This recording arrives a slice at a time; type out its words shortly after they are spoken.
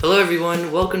Hello,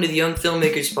 everyone. Welcome to the Young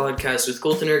Filmmakers Podcast with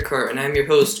Colton Urquhart, and I'm your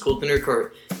host, Colton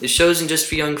Urquhart. This show isn't just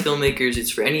for young filmmakers,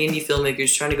 it's for any indie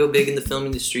filmmakers trying to go big in the film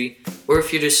industry, or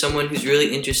if you're just someone who's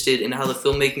really interested in how the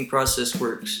filmmaking process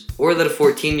works, or that a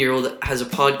 14-year-old has a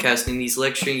podcast and he's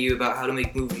lecturing you about how to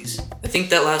make movies. I think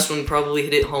that last one probably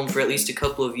hit it home for at least a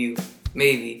couple of you.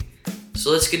 Maybe. So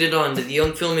let's get it on to the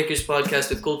Young Filmmakers Podcast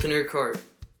with Colton Urquhart.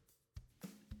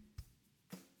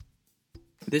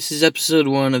 This is episode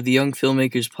 1 of the Young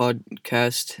Filmmakers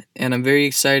Podcast, and I'm very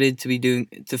excited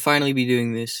to finally be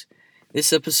doing this.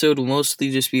 This episode will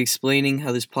mostly just be explaining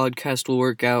how this podcast will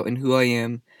work out and who I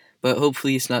am, but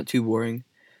hopefully it's not too boring.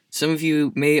 Some of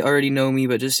you may already know me,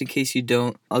 but just in case you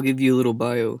don't, I'll give you a little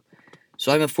bio.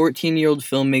 So I'm a 14-year-old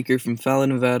filmmaker from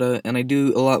Fallon, Nevada, and I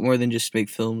do a lot more than just make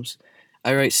films.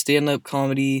 I write stand-up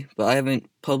comedy, but I haven't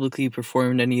publicly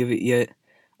performed any of it yet.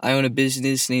 I own a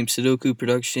business named Sudoku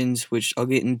Productions, which I'll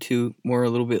get into more a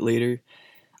little bit later.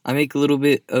 I make a little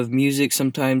bit of music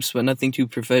sometimes, but nothing too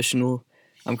professional.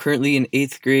 I'm currently in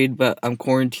 8th grade, but I'm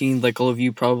quarantined like all of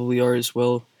you probably are as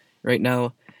well right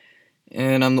now.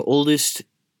 And I'm the oldest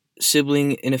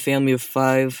sibling in a family of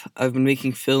 5. I've been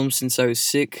making films since I was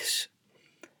 6.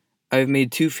 I've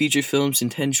made 2 feature films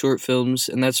and 10 short films,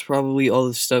 and that's probably all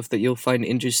the stuff that you'll find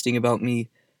interesting about me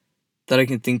that I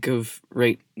can think of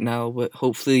right now, but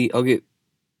hopefully I'll get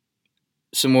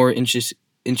some more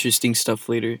interesting stuff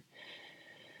later.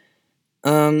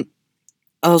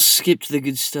 I'll skip to the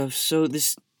good stuff. So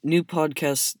this new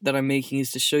podcast that I'm making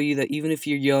is to show you that even if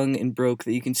you're young and broke,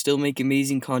 that you can still make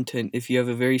amazing content if you have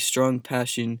a very strong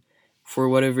passion for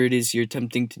whatever it is you're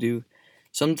attempting to do.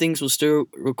 Some things will still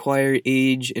require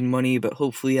age and money, but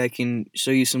hopefully I can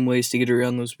show you some ways to get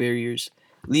around those barriers.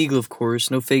 Legal, of course,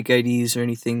 no fake IDs or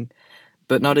anything,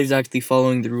 but not exactly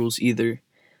following the rules either.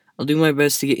 I'll do my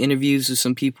best to get interviews with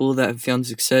some people that have found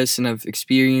success and have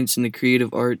experience in the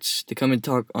creative arts to come and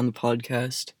talk on the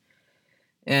podcast.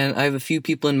 And I have a few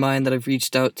people in mind that I've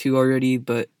reached out to already,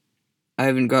 but I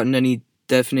haven't gotten any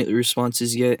definite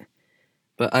responses yet.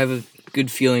 But I have a good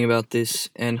feeling about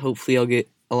this, and hopefully I'll get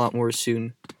a lot more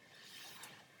soon.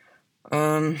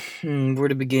 Where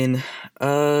to begin?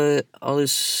 I'll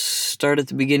just start at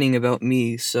the beginning about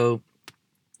me. So,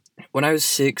 when I was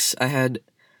 6, I had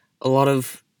a lot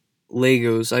of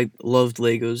Legos. I loved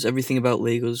Legos. Everything about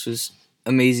Legos was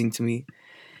amazing to me.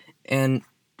 And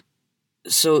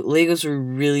so Legos were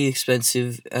really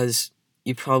expensive, as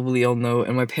you probably all know,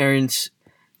 and my parents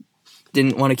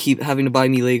didn't want to keep having to buy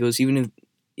me Legos,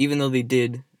 even though they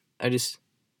did. I just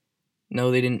know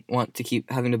they didn't want to keep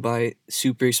having to buy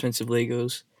super expensive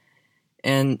Legos.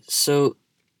 And so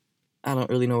I don't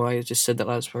really know why I just said that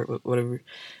last part, but whatever.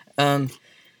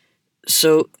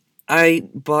 So I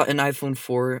bought an iPhone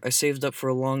 4. I saved up for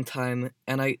a long time,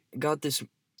 and I got this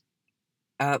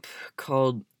app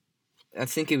called, I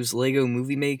think it was Lego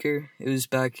Movie Maker. It was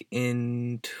back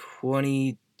in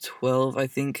 2012, I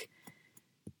think.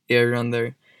 Yeah, around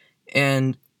there.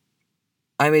 And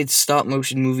I made stop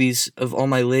motion movies of all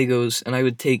my Legos, and I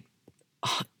would take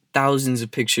thousands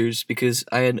of pictures because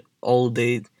I had all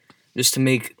day just to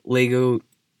make Lego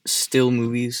still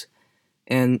movies.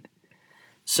 And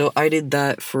so I did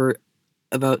that for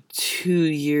about 2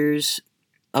 years.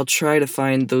 I'll try to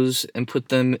find those and put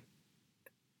them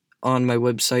on my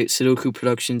website,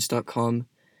 sudokuproductions.com.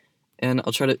 And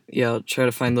I'll try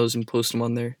to find those and post them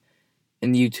on there.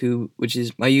 And YouTube,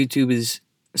 my YouTube is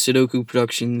Sudoku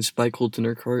Productions by Colton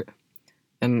Urquhart.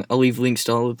 And I'll leave links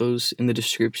to all of those in the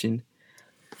description.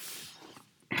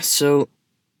 So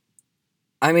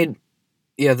I made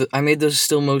those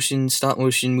stop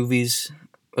motion movies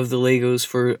of the Legos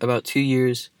for about 2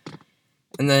 years.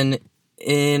 And then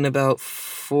in about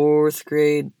 4th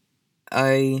grade,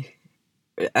 I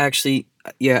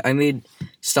made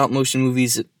stop motion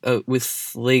movies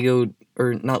with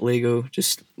not Lego,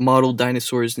 just model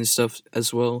dinosaurs and stuff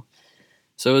as well.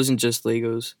 So it wasn't just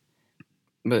Legos,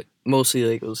 but mostly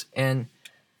Legos. And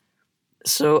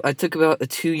so I took about a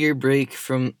 2-year break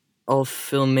from all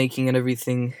filmmaking and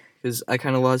everything because I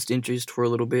kind of lost interest for a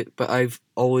little bit, but I've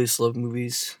always loved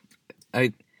movies.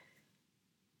 I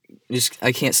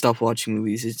can't stop watching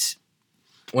movies. It's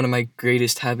one of my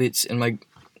greatest habits and one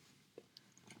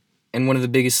of the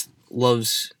biggest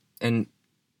loves and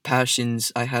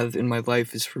passions I have in my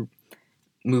life is for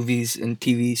movies and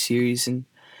TV series and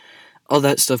all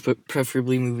that stuff, but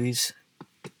preferably movies.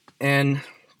 And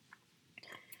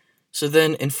so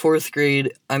then in 4th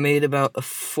grade, I made about a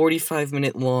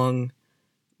 45-minute long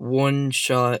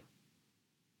one-shot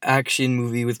action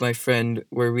movie with my friend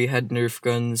where we had Nerf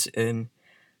guns and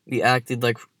we acted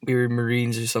like we were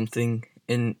Marines or something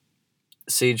in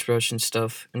sagebrush and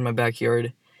stuff in my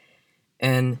backyard.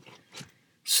 And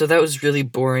so that was really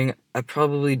boring. I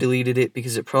probably deleted it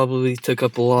because it probably took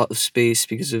up a lot of space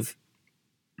because of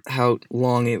how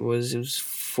long it was. It was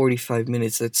 45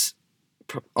 minutes. That's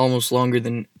almost longer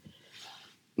than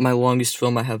my longest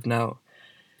film I have now.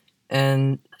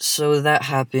 And so that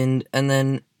happened, and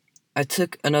then I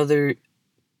took another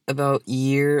about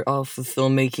year off of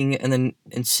filmmaking, and then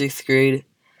in 6th grade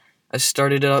I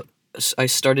started it up. I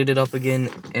started it up again,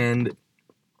 and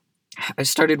I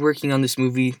started working on this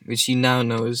movie, which you now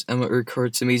know is Emma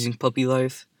Urquhart's Amazing Puppy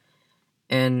Life.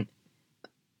 And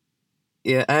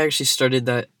yeah, I actually started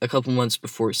that a couple months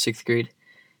before 6th grade.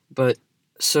 But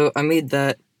so I made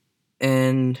that,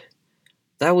 and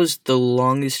that was the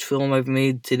longest film I've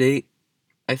made to date,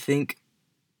 I think.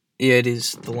 Yeah, it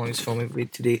is the longest film I've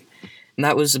made to date. And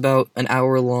that was about an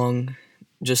hour long,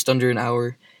 just under an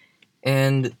hour.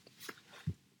 And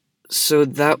so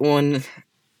that one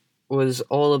was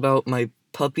all about my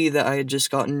puppy that I had just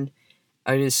gotten.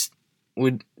 I just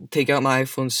would take out my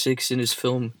iPhone 6 and just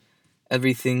film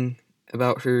everything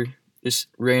about her, just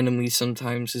randomly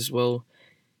sometimes as well.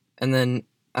 And then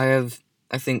I have,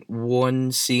 I think,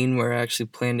 one scene where I actually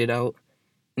planned it out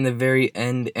in the very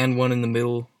end and one in the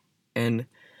middle. And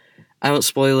I won't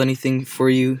spoil anything for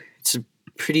you. It's a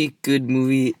pretty good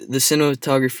movie. The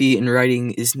cinematography and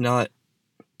writing is not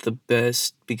the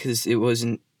best because it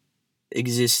wasn't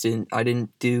existent. I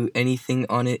didn't do anything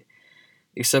on it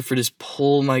except for just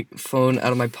pull my phone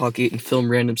out of my pocket and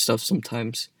film random stuff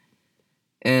sometimes.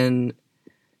 And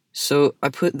so I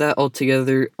put that all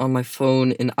together on my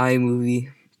phone in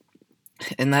iMovie,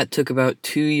 and that took about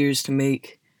 2 years to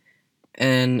make.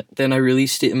 And then I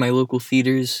released it in my local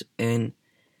theaters, and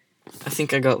I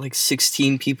think I got like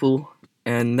 16 people.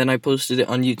 And then I posted it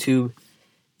on YouTube,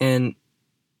 and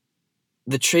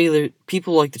the trailer,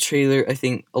 people like the trailer, I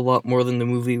think, a lot more than the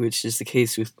movie, which is the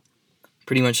case with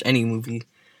pretty much any movie.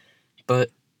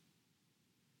 But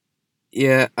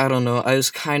yeah, I don't know. I was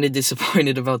kind of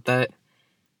disappointed about that,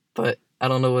 but I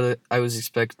don't know what I was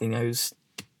expecting. I was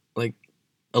like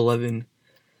 11.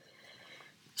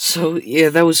 So yeah,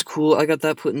 that was cool. I got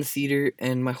that put in the theater,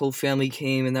 and my whole family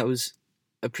came, and that was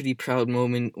a pretty proud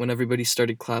moment when everybody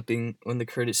started clapping when the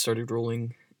credits started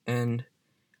rolling. And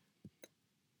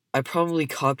I probably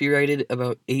copyrighted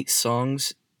about 8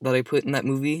 songs that I put in that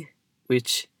movie,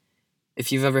 which,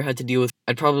 if you've ever had to deal with,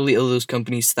 I'd probably owe those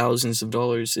companies thousands of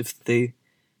dollars if they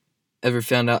ever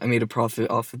found out I made a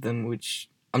profit off of them, which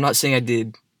I'm not saying I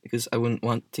did, because I wouldn't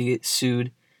want to get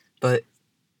sued, but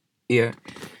yeah.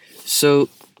 So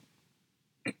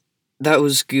that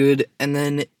was good. And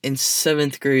then in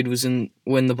 7th grade was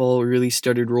when the ball really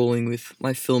started rolling with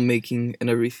my filmmaking and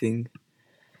everything.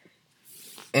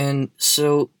 And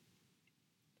so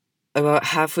about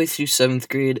halfway through 7th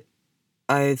grade,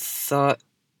 I thought,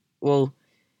 well,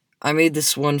 I made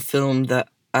this one film that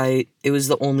it was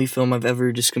the only film I've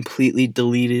ever just completely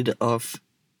deleted off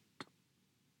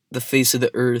the face of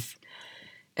the earth.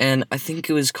 And I think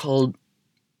it was called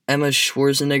Emma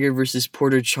Schwarzenegger versus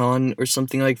Porter Chon or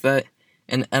something like that.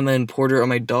 And Emma and Porter are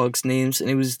my dogs' names, and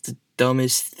it was the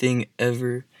dumbest thing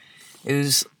ever. It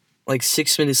was like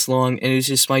 6 minutes long, and it was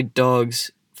just my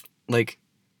dogs, like,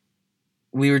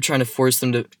 we were trying to force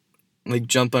them to like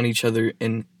jump on each other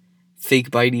and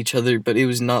fake bite each other, but it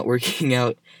was not working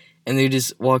out, and they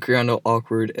just walk around all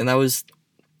awkward. And that was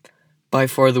by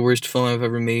far the worst film I've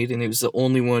ever made, and it was the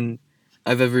only one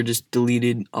I've ever just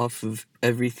deleted off of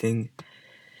everything.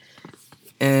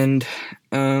 And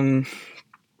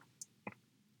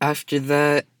after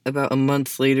that, about a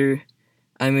month later,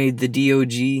 I made the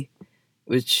DOG,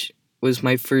 which was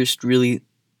my first really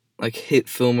like hit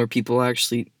film where people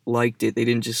actually liked it. They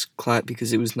didn't just clap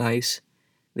because it was nice.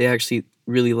 They actually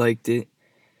really liked it.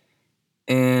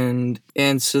 And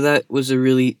so that was a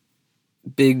really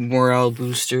big morale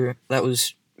booster. That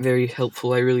was very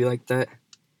helpful. I really liked that.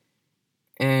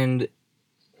 And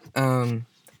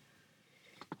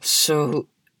so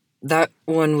that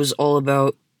one was all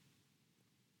about,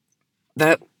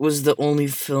 that was the only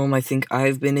film I think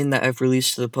I've been in that I've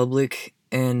released to the public,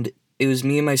 and it was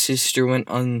me and my sister went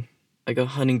on like a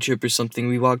hunting trip or something.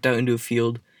 We walked out into a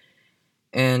field,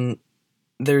 and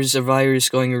there's a virus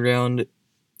going around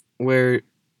where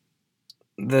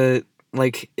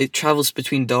it travels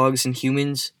between dogs and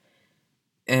humans,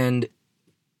 and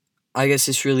I guess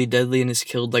it's really deadly and has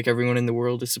killed like everyone in the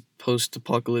world. It's a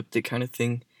post-apocalyptic kind of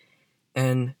thing.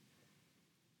 And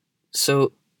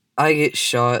so I get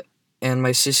shot, and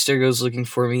my sister goes looking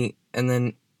for me, and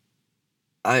then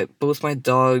both my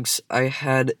dogs, I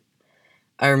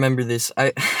remember this.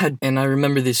 And I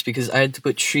remember this because I had to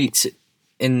put treats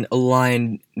in a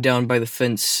line down by the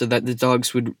fence so that the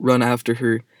dogs would run after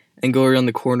her and go around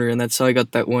the corner, and that's how I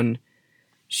got that one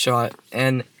shot.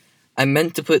 And I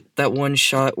meant to put that one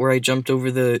shot where I jumped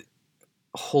over the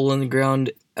hole in the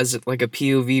ground as like a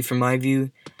POV from my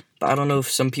view, but I don't know if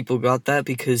some people got that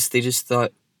because they just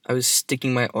thought I was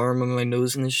sticking my arm on my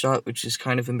nose in the shot, which is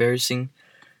kind of embarrassing.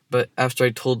 But after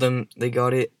I told them, they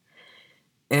got it.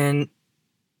 And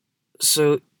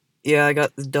so, yeah, I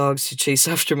got the dogs to chase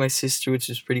after my sister, which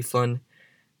was pretty fun.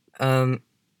 And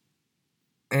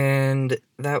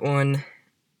that one,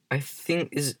 I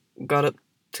think, got up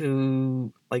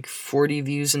to like 40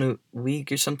 views in a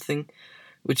week or something,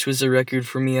 which was a record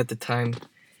for me at the time.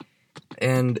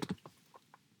 And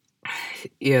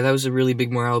yeah, that was a really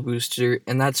big morale booster.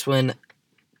 And that's when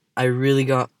I really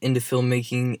got into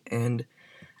filmmaking, and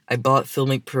I bought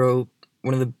Filmic Pro,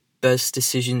 one of the best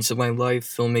decisions of my life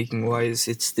filmmaking wise.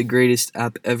 It's the greatest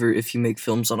app ever if you make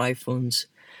films on iPhones,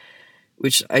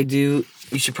 which I do.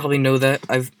 You should probably know that.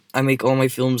 I make all my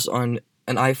films on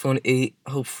an iPhone 8,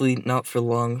 hopefully not for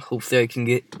long. Hopefully I can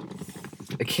get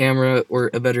a camera or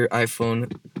a better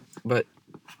iPhone. But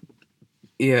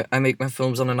yeah, I make my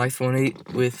films on an iPhone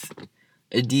 8 with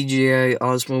a DJI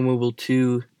Osmo Mobile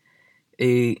 2,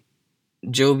 a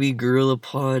Joby Gorilla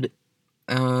Pod,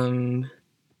 and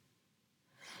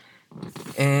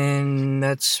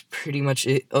that's pretty much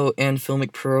it. Oh, and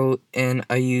Filmic Pro, and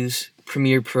I use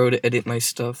Premiere Pro to edit my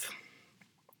stuff,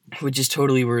 which is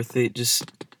totally worth it.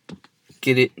 Just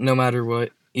get it no matter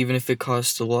what, even if it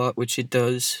costs a lot, which it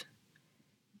does.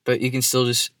 But you can still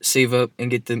just save up and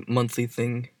get the monthly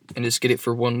thing and just get it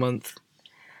for 1 month,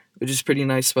 which is pretty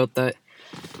nice about that.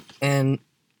 And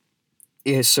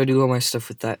yeah, so I do all my stuff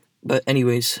with that. But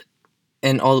anyways,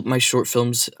 and all of my short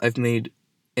films I've made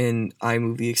in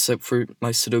iMovie except for my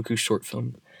Sudoku short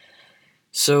film.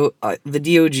 So the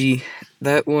DOG,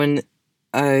 that one,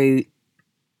 that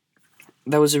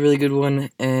was a really good one.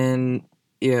 And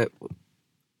yeah,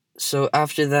 so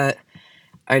after that,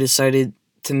 I decided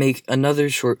to make another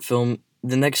short film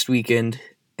the next weekend,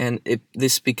 and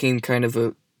this became kind of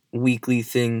a weekly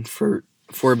thing for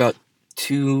about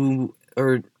 2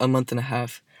 or a month and a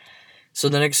half. So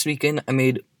the next weekend I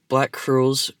made Black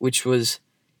Curls, which was,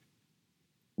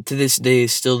 to this day,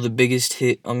 still the biggest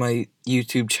hit on my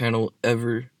YouTube channel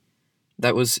ever.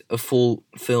 That was a full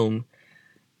film,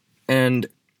 and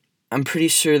I'm pretty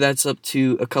sure that's up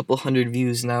to a couple hundred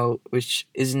views now, which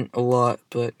isn't a lot,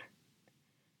 but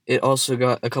it also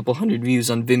got a couple hundred views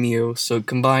on Vimeo, so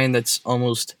combined that's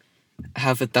almost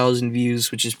 1,000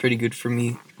 views, which is pretty good for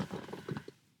me.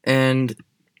 And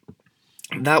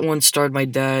that one starred my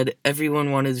dad.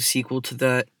 Everyone wanted a sequel to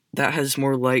that. That has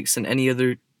more likes than any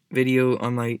other video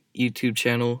on my YouTube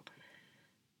channel.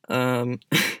 The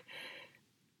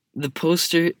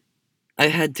poster, I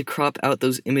had to crop out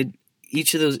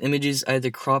each of those images. I had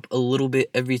to crop a little bit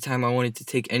every time I wanted to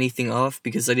take anything off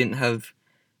because I didn't have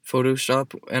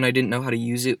Photoshop and I didn't know how to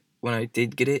use it when I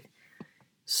did get it.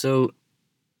 So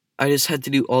I just had to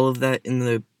do all of that in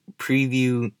the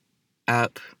preview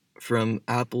app from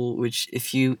Apple, which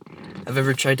if you have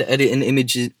ever tried to edit an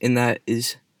image in that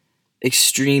is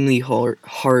extremely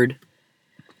hard.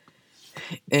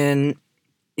 And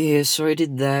yeah, so I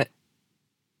did that,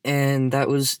 and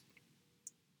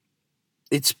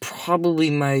it's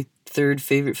probably my third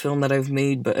favorite film that I've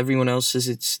made, but everyone else says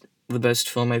it's the best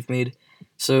film I've made.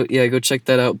 So yeah, go check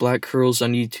that out, Black Curls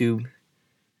on YouTube.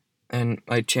 And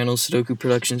my channel, Sudoku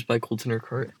Productions by Colton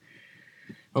Urquhart.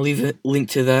 I'll leave a link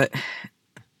to that.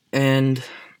 And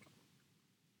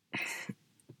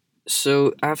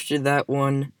so after that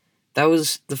one, that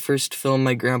was the first film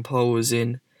my grandpa was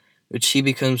in, which he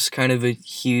becomes kind of a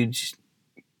huge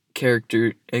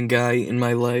character and guy in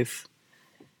my life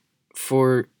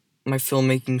for my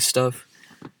filmmaking stuff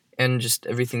and just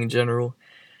everything in general.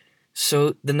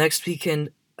 So the next weekend,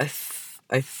 I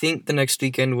think the next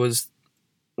weekend was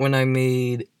when I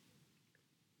made,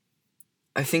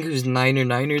 I think it was Niner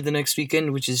Niner the next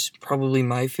weekend, which is probably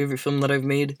my favorite film that I've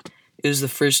made. It was the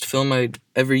first film I'd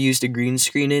ever used a green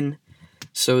screen in,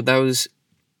 so that was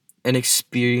an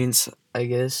experience, I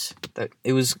guess. That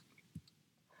it was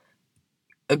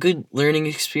a good learning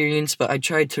experience, but I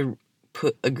tried to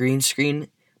put a green screen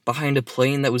behind a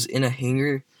plane that was in a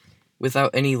hangar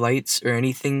without any lights or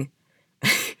anything,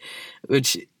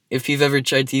 which, if you've ever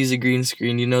tried to use a green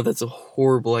screen, you know that's a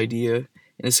horrible idea, and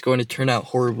it's going to turn out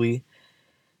horribly.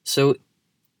 So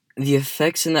the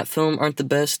effects in that film aren't the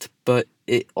best, but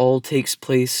it all takes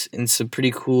place in some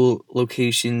pretty cool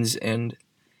locations, and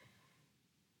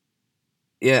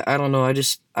yeah, I don't know. I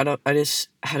just had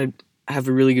to have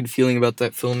a really good feeling about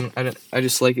that film. I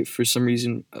just like it for some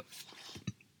reason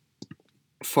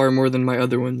far more than my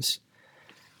other ones.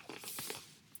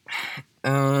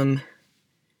 Um,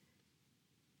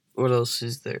 what else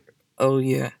is there? Oh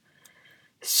yeah.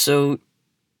 So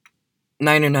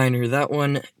Niner, that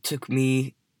one took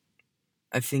me,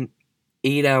 I think,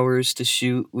 8 hours to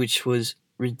shoot, which was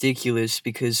ridiculous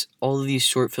because all of these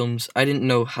short films, I didn't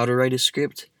know how to write a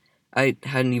script. I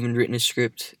hadn't even written a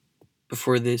script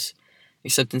before this,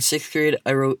 except in sixth grade,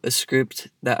 I wrote a script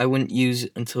that I wouldn't use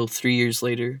until 3 years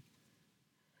later.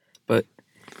 But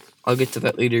I'll get to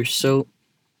that later. So,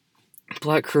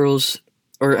 Black Curls,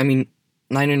 or I mean,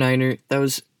 Niner, that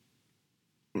was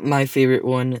my favorite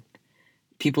one.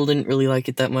 People didn't really like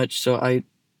it that much, so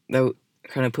that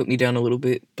kind of put me down a little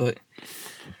bit, but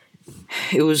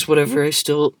it was whatever. I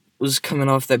still was coming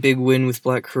off that big win with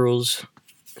Black Curls.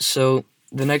 So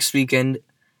the next weekend,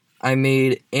 I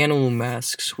made animal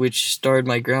masks, which starred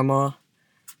my grandma,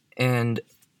 and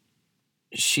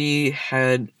she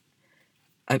had.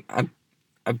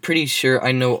 I'm pretty sure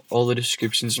I know all the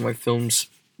descriptions of my films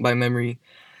by memory.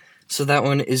 So that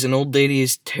one is an old lady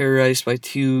is terrorized by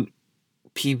two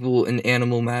people in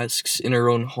animal masks in her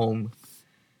own home.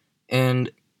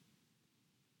 And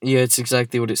yeah, it's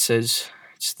exactly what it says.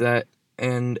 It's that.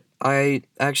 And I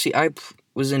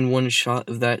was in one shot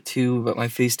of that too, but my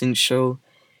face didn't show.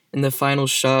 In the final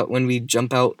shot, when we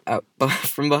jump out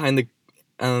from behind the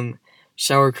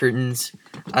shower curtains,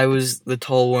 I was the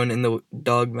tall one in the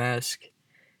dog mask,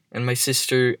 and my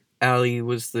sister Allie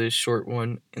was the short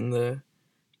one in the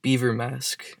beaver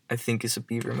mask. I think is a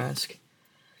beaver mask.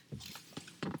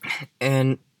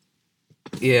 And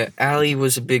yeah, Allie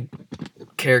was a big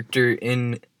character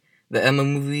in the Emma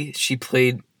movie. She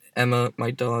played Emma,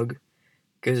 my dog,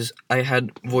 because I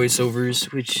had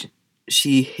voiceovers, which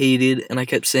she hated, and I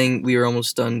kept saying we were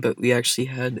almost done, but we actually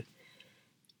had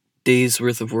days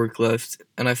worth of work left,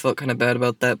 and I felt kind of bad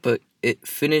about that, but it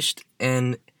finished,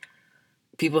 and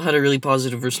people had a really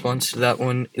positive response to that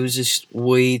one. It was just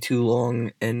way too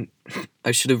long, and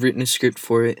I should have written a script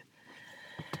for it.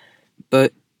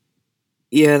 But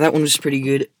yeah, that one was pretty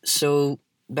good. So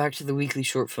back to the weekly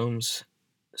short films.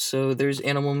 So there's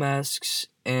Animal Masks,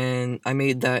 and I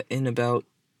made that in about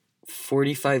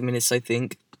 45 minutes, I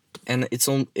think, and it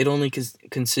only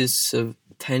consists of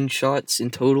 10 shots in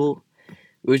total,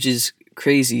 which is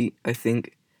crazy, I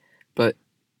think. But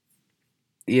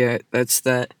yeah, that's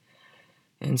that.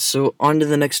 And so on to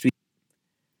the next week.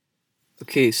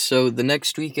 Okay, so the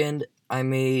next weekend I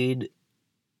made.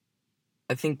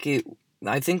 I think it.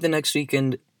 I think the next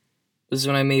weekend was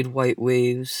when I made White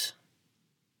Waves.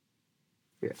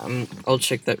 Here, I'll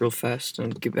check that real fast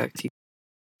and get back to you.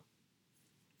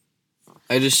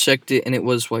 I just checked it and it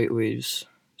was White Waves.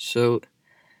 So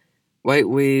White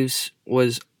Waves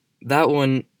was that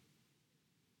one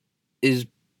is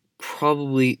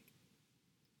probably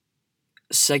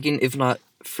second, if not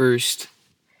first,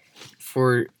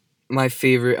 for my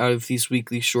favorite out of these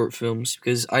weekly short films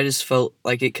because I just felt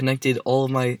like it connected all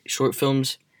of my short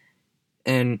films,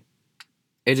 and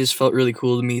it just felt really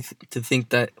cool to me to think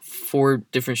that 4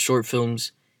 different short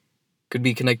films could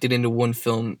be connected into one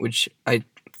film, which I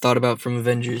thought about from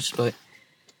Avengers. But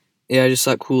yeah, I just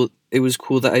thought it was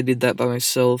cool that I did that by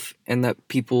myself and that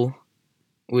people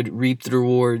would reap the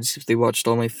rewards if they watched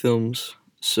all my films.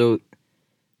 So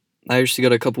I actually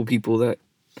got a couple people that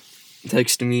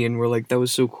texted me and were like, that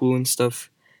was so cool and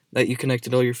stuff that you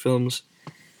connected all your films.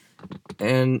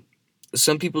 And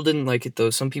some people didn't like it though.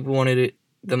 Some people wanted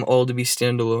them all to be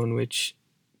standalone, which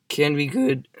can be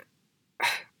good,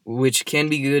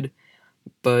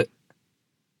 but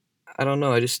I don't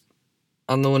know.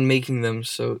 I'm the one making them,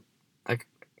 so I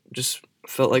just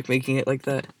felt like making it like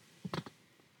that.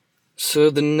 So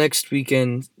the next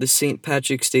weekend, the St.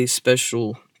 Patrick's Day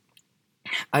special,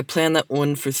 I planned that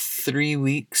one for 3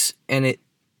 weeks,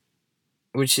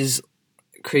 which is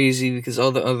crazy because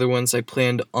all the other ones I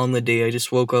planned on the day. I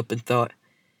just woke up and thought,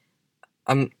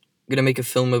 I'm gonna make a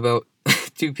film about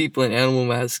 2 people in animal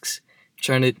masks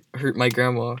trying to hurt my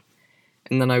grandma,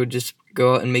 and then I would just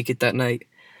go out and make it that night.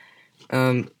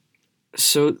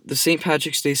 So the St.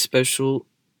 Patrick's Day special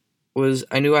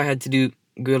I knew I had to do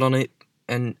good on it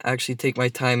and actually take my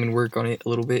time and work on it a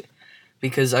little bit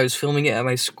because I was filming it at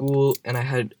my school and I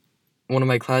had one of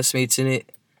my classmates in it,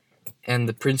 and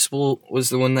the principal was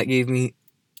the one that gave me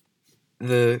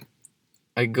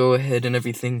I go ahead and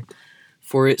everything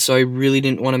for it, so I really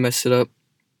didn't want to mess it up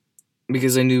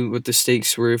because I knew what the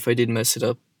stakes were if I did mess it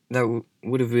up. That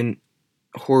would have been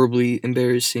horribly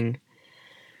embarrassing.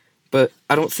 But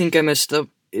I don't think I messed up.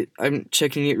 I'm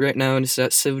checking it right now and it's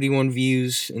at 71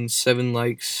 views and 7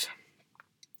 likes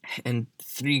and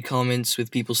 3 comments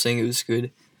with people saying it was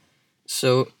good.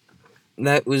 So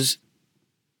that was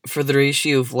for the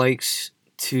ratio of likes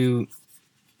to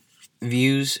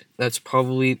views. That's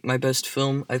probably my best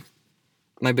film.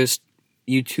 My best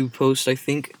YouTube post, I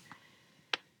think.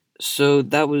 So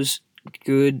that was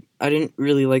good. I didn't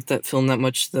really like that film that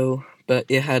much though, but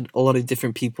it had a lot of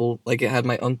different people. Like it had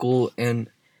my uncle and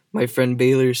my friend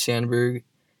Baylor Sandberg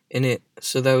in it.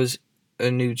 So that was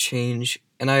a new change.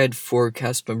 And I had 4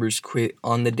 cast members quit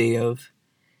on the day of,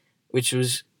 which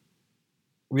was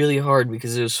really hard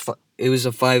because it was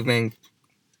a 5-man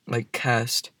like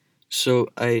cast. So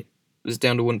I was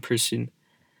down to 1 person,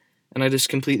 and I just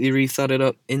completely rethought it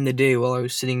up in the day while I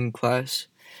was sitting in class.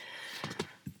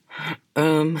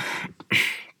 Um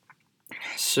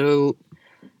so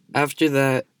after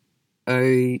that,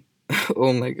 I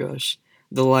oh my gosh,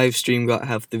 the live stream got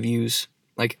half the views.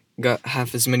 Like got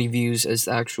half as many views as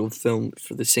the actual film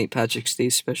for the St. Patrick's Day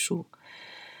special.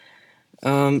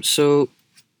 So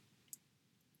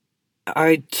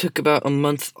I took about a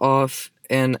month off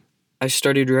and I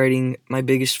started writing my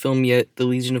biggest film yet, The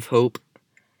Legion of Hope.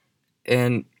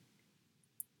 And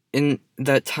in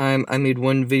that time, I made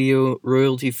 1 video,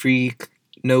 royalty-free,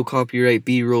 no copyright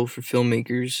B-roll for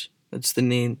filmmakers. That's the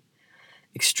name.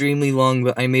 Extremely long,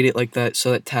 but I made it like that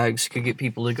so that tags could get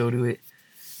people to go to it.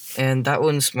 And that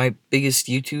one's my biggest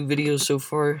YouTube video so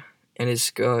far, and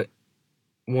it's got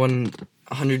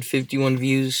 151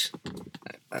 views.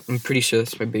 I'm pretty sure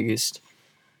that's my biggest.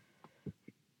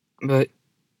 But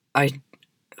I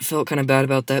felt kind of bad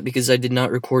about that because I did not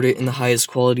record it in the highest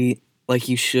quality like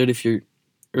you should if you're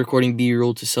recording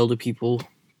B-roll to sell to people.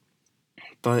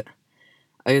 But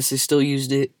I guess I still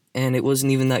used it, and it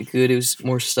wasn't even that good. It was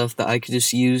more stuff that I could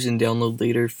just use and download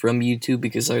later from YouTube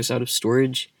because I was out of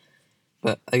storage.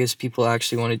 But I guess people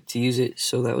actually wanted to use it,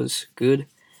 so that was good.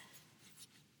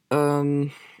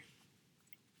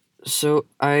 So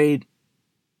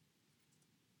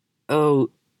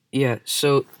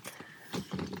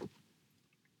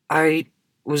I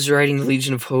was writing The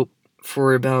Legion of Hope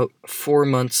for about 4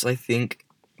 months, I think,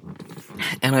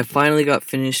 and I finally got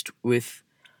finished with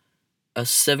a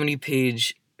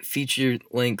 70-page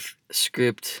feature-length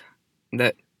script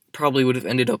that probably would have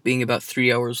ended up being about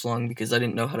 3 hours long because I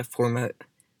didn't know how to format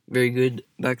very good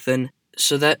back then.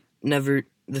 So the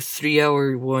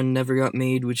 3-hour one never got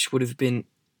made, which would have been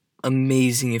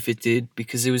amazing if it did,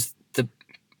 because it was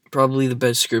probably the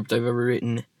best script I've ever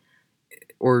written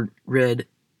or read,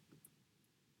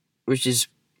 which is,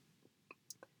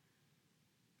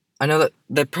 I know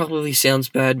that probably sounds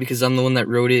bad because I'm the one that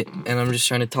wrote it and I'm just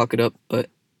trying to talk it up, but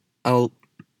I'll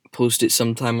post it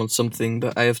sometime on something,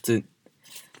 but I have to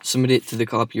submit it to the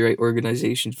copyright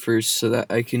organization first so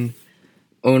that I can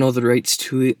own all the rights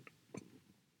to it.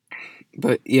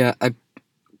 But yeah,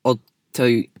 I'll tell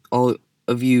you, all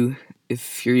of you,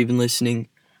 if you're even listening,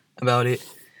 about it,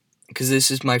 because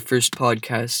this is my first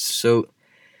podcast, so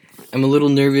I'm a little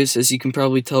nervous, as you can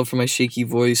probably tell from my shaky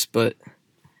voice, but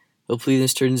hopefully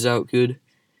this turns out good.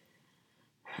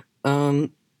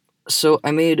 So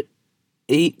I made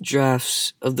 8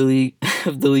 drafts of the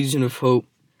of the Legion of Hope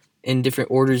in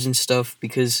different orders and stuff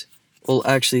because, well,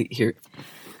 actually, here,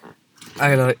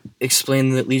 I gotta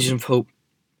explain the Legion of Hope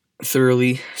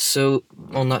thoroughly. So,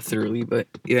 well, not thoroughly, but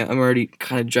yeah, I'm already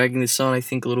kind of dragging this on, I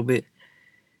think, a little bit.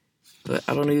 But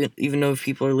I don't even know if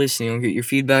people are listening. I'll get your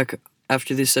feedback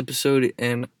after this episode,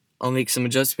 and I'll make some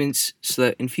adjustments so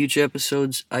that in future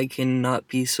episodes I can not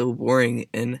be so boring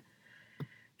and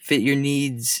fit your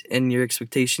needs and your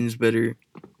expectations better.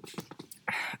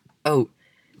 Oh,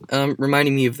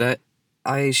 reminding me of that,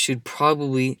 I should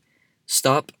probably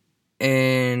stop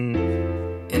and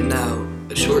now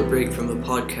a short break from the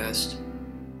podcast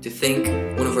to thank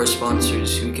one of our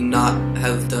sponsors who we cannot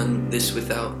have done this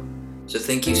without. So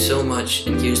thank you so much,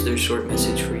 and here's their short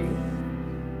message for you.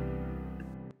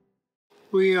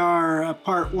 We are a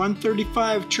Part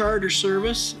 135 charter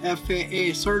service,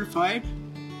 FAA certified,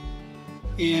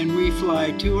 and we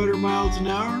fly 200 miles an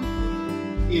hour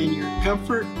in your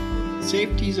comfort,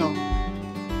 safety zone.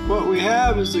 What we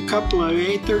have is a couple of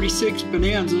A36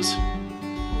 Bonanzas.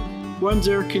 One's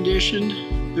air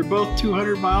conditioned. They're both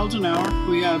 200 miles an hour.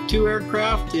 We have 2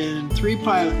 aircraft and 3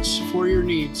 pilots for your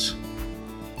needs.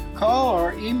 Call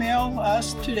or email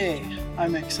us today.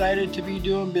 I'm excited to be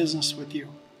doing business with you.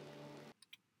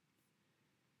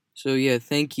 So yeah,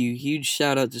 thank you. Huge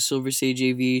shout out to Silver Sage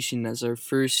Aviation as our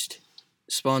first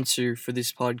sponsor for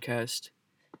this podcast.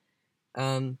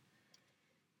 I've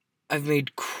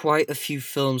made quite a few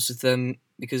films with them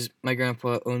because my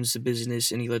grandpa owns the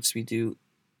business and he lets me do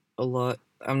a lot.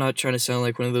 I'm not trying to sound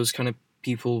like one of those kind of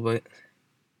people, but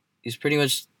he's pretty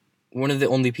much one of the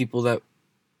only people that,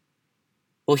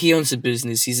 well, he owns the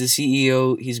business. He's the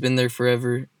CEO. He's been there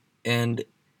forever, and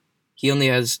he only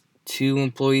has 2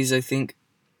 employees, I think.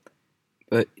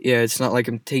 But yeah, it's not like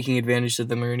I'm taking advantage of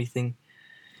them or anything.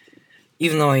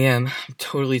 Even though I am, I'm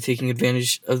totally taking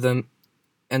advantage of them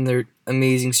and their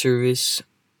amazing service,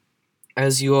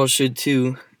 as you all should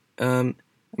too. I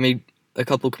made a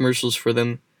couple commercials for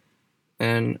them,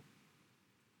 and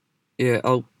yeah,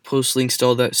 I'll post links to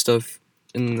all that stuff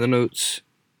in the notes.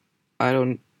 I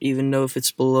don't even know if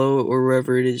it's below or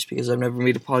wherever it is because I've never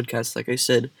made a podcast, like I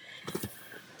said.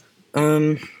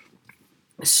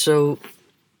 So,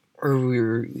 or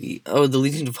the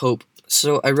Legion of Hope.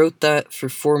 So I wrote that for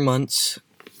 4 months,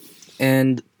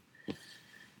 and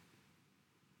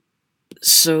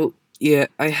so yeah,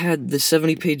 I had the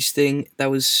 70-page thing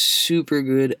that was super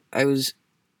good. I was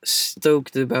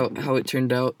stoked about how it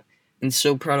turned out, and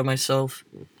so proud of myself.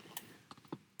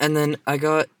 And then I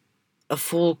got a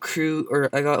full crew, or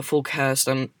I got a full cast.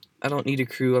 I don't need a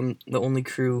crew. I'm the only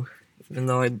crew, even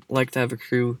though I'd like to have a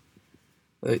crew.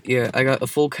 But yeah, I got a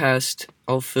full cast,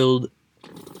 all filled.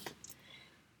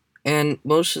 And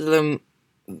most of them,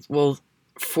 well,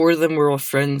 4 of them were all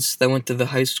friends that went to the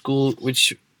high school,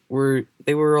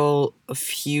 they were all a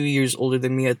few years older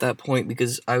than me at that point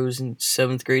because I was in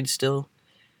 7th grade still.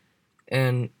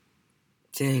 And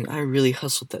dang, I really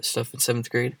hustled that stuff in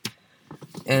 7th grade.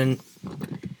 And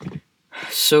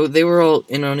so they were all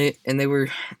in on it, and they were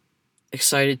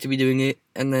excited to be doing it,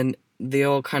 and then they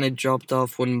all kind of dropped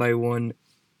off one by one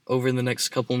over the next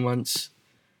couple months.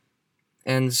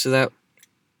 And so that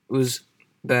was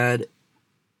bad.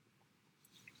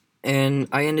 And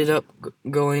I ended up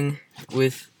going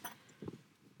with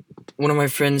one of my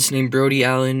friends named Brody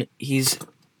Allen. He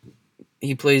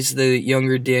plays the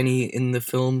younger Danny in the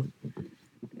film,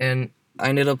 and I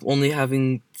ended up only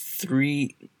having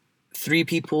three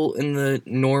people in the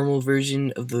normal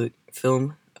version of the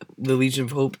film, The Legion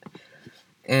of Hope,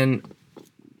 and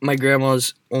my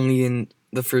grandma's only in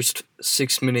the first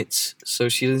 6 minutes, so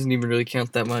she doesn't even really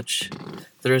count that much.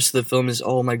 The rest of the film is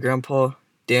all my grandpa,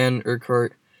 Dan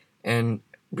Urquhart, and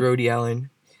Brody Allen.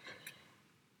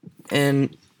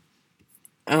 And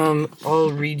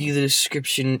I'll read you the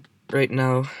description right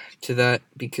now to that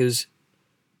because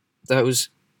it's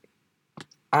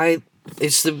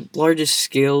the largest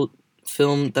scale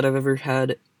film that I've ever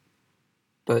had,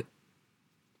 but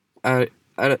I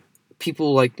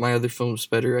people like my other films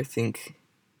better, I think.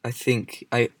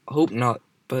 I hope not,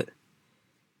 but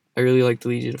I really like The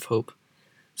Legion of Hope.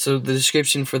 So the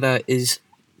description for that is,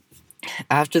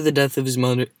 after the death of his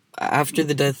mother,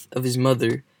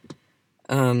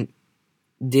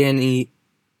 Danny,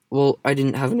 well, I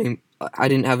didn't have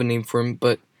a name for him,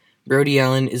 but Brody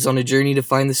Allen is on a journey to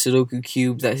find the Sudoku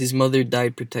cube that his mother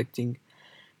died protecting.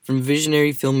 From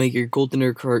visionary filmmaker Colton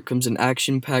Urquhart comes an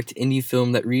action-packed indie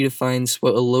film that redefines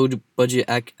what a low-budget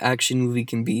action movie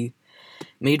can be.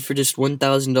 Made for just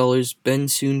 $1,000, Ben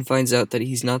soon finds out that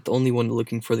he's not the only one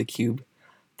looking for the cube.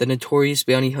 The notorious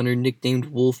bounty hunter nicknamed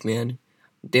Wolfman,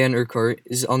 Dan Urquhart,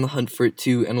 is on the hunt for it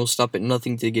too and will stop at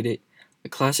nothing to get it. A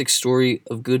classic story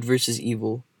of good versus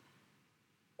evil.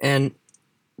 And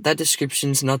that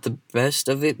description's not the best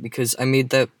of it because I made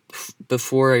that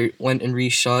before I went and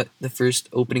reshot the first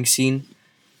opening scene.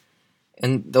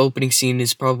 And the opening scene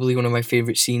is probably one of my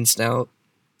favorite scenes now.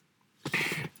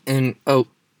 And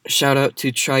shout out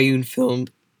to Triune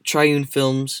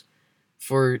Films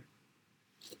for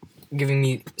giving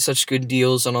me such good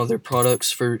deals on all their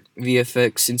products for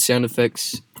VFX and sound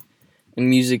effects and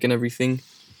music and everything.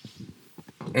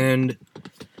 And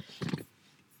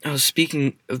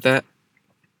speaking of that,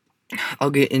 I'll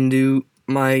get into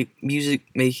my music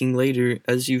making later,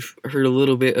 as you've heard a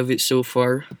little bit of it so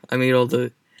far. I made all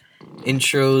the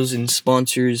intros and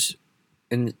sponsors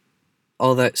and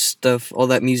all that stuff, all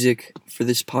that music for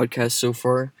this podcast so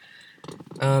far.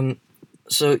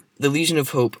 So The Legion of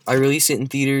Hope, I released it in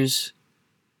theaters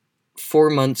 4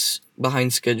 months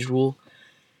behind schedule,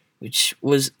 which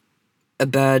was a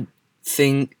bad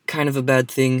thing,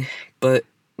 but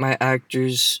my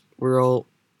actors were all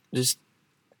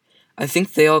I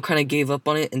think they all kind of gave up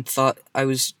on it and thought I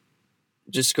was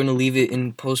just going to leave it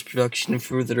in post-production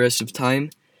for the rest of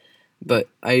time, but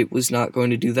I was not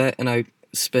going to do that, and I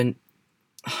spent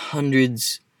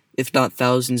hundreds, if not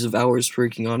thousands of hours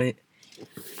working on it.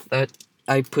 That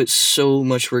I put so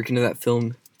much work into that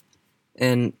film,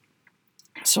 and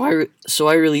so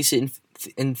I released it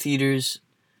in theaters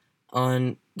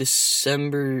on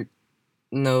December.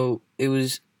 No, it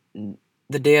was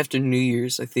the day after New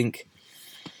Year's, I think.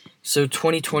 So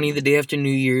 2020, the day after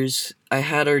New Year's, I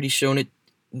had already shown it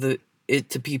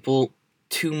to people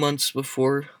 2 months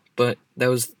before, but that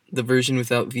was the version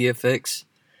without VFX,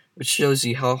 which shows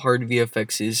you how hard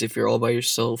VFX is if you're all by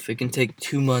yourself. It can take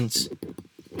 2 months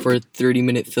for a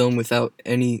 30-minute film without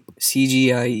any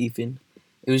CGI even.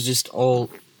 It was just all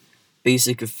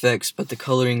basic effects, but the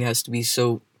coloring has to be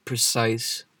so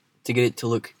precise to get it to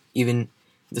look even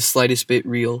the slightest bit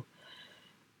real.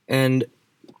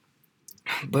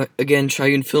 But again,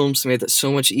 Triune Films made that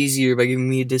so much easier by giving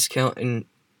me a discount and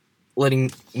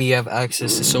letting me have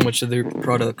access to so much of their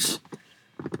products.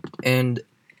 And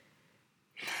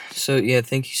so yeah,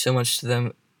 thank you so much to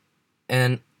them.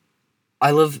 And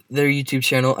I love their YouTube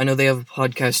channel. I know they have a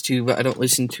podcast too, but I don't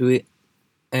listen to it.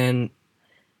 And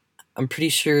I'm pretty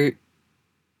sure,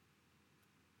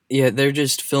 yeah, they're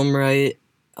just Film Riot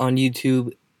on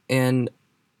YouTube. And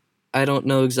I don't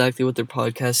know exactly what their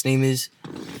podcast name is,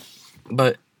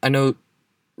 but I know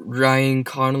Ryan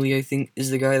Connolly, I think,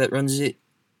 is the guy that runs it,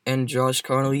 and Josh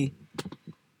Connolly.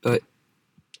 But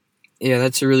yeah,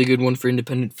 that's a really good one for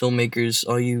independent filmmakers,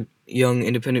 all you young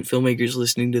independent filmmakers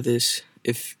listening to this,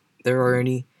 if there are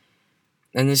any.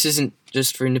 And this isn't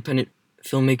just for independent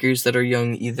filmmakers that are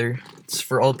young either. It's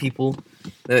for all people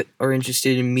that are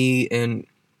interested in me and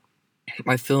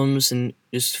my films and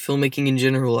just filmmaking in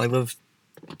general. I love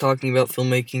talking about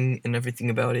filmmaking and everything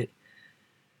about it.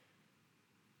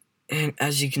 And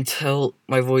as you can tell,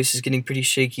 my voice is getting pretty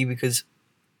shaky because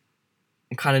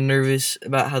I'm kind of nervous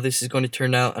about how this is going to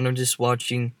turn out, and I'm just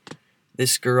watching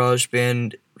this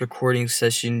GarageBand recording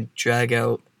session drag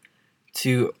out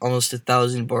to almost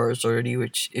 1,000 bars already,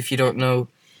 which, if you don't know,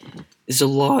 is a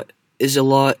lot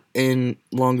and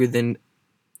longer than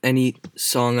any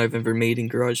song I've ever made in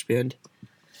GarageBand.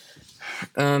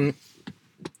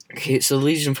 Okay, so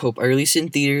Legion of Hope. I released it in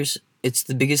theaters. It's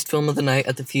the biggest film of the night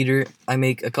at the theater. I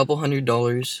make a couple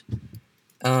 $100.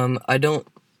 I don't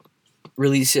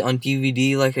release it on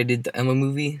DVD like I did the Emma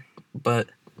movie, but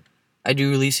I do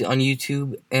release it on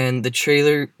YouTube, and the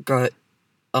trailer got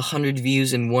 100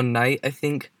 views in one night, I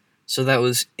think, so that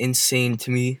was insane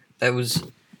to me. That was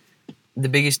the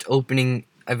biggest opening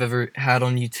I've ever had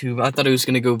on YouTube. I thought it was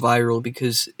going to go viral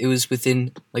because it was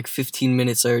within like 15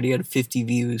 minutes I already had 50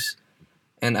 views,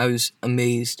 and I was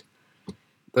amazed.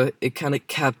 But it kind of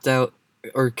capped at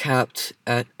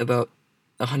about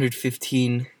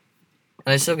 115,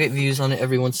 and I still get views on it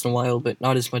every once in a while, but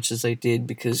not as much as I did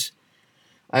because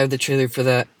I have the trailer for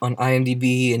that on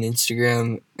IMDb and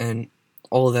Instagram and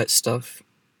all of that stuff.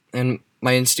 And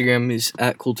my Instagram is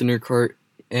at Colton Urquhart,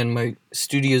 and my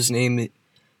studio's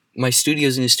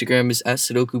Instagram is at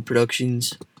Sudoku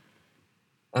Productions.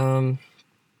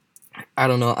 I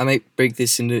don't know, I might break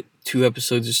this into 2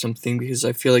 episodes or something because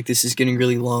I feel like this is getting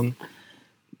really long,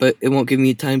 but it won't give me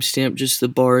a timestamp, just the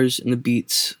bars and the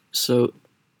beats, so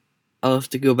I'll have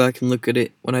to go back and look at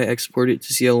it when I export it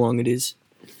to see how long it is.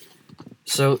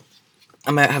 So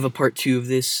I might have a part 2 of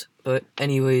this, but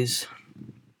anyways,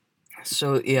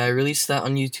 so yeah, I released that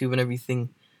on YouTube and everything,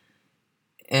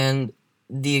 and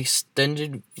the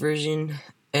extended version,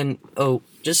 and oh,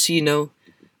 just so you know,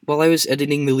 while I was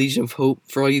editing the Legion of Hope,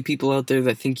 for all you people out there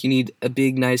that think you need a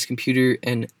big, nice computer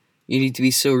and you need to be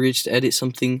so rich to edit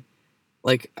something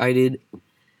like I did,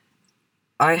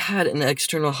 I had an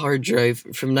external hard drive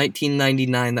from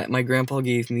 1999 that my grandpa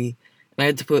gave me, and I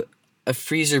had to put a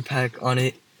freezer pack on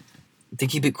it to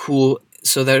keep it cool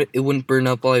so that it wouldn't burn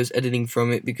up while I was editing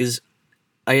from it, because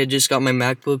I had just got my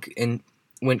MacBook and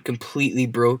went completely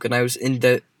broke, and I was in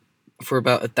debt for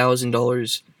about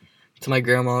 $1,000 to my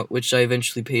grandma, which I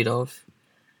eventually paid off.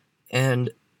 And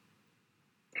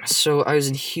so I was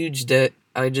in huge debt.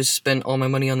 I just spent all my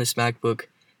money on this MacBook,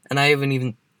 and I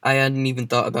hadn't even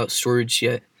thought about storage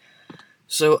yet.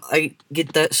 So I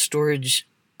get that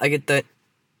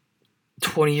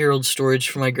 20-year-old storage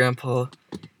from my grandpa,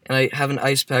 and I have an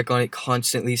ice pack on it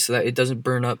constantly so that it doesn't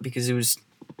burn up because it was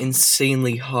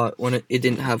insanely hot when it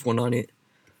didn't have one on it.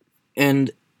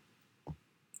 And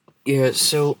yeah,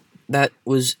 so that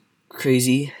was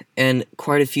crazy, and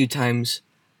quite a few times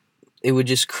it would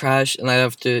just crash and I'd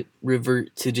have to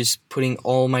revert to just putting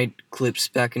all my clips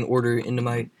back in order into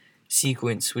my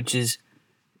sequence, which is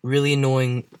really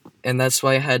annoying, and that's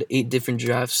why I had 8 different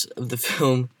drafts of the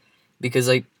film, because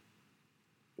I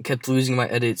kept losing my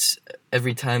edits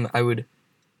every time I would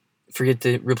forget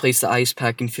to replace the ice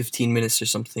pack in 15 minutes or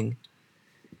something.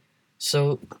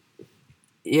 So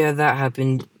yeah, that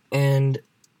happened, and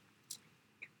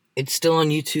it's still on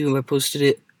YouTube. I posted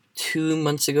it 2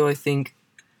 months ago, I think.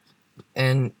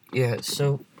 And yeah,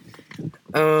 so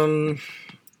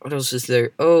what else is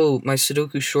there? Oh, my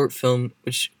Sudoku short film,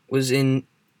 which was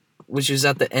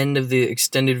at the end of the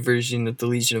extended version of the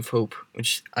Legion of Hope,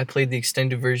 which I played the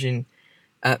extended version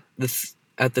at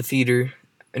the theater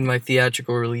in my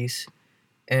theatrical release,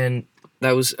 and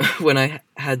that was when I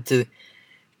had to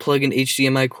plug an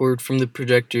HDMI cord from the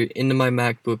projector into my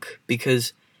MacBook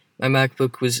because my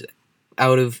MacBook was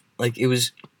it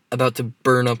was about to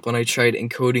burn up when I tried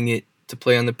encoding it to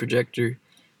play on the projector,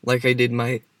 like I did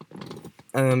my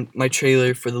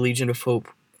trailer for the Legion of Hope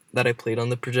that I played on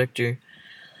the projector,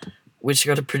 which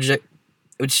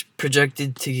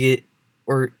projected to get,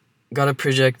 or got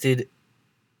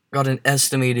an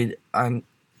estimated, I'm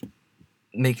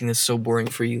making this so boring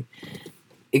for you.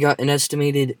 It got an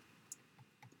estimated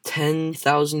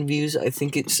 10,000 views, I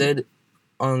think it said,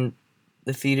 on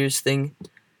the theaters thing.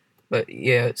 But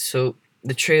yeah, so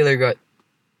the trailer got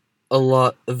a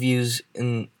lot of views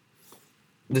in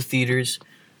the theaters,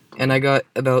 and I got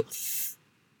about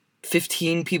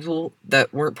 15 people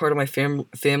that weren't part of my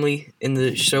family in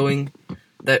the showing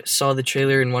that saw the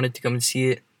trailer and wanted to come and see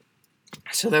it.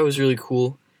 So that was really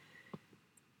cool,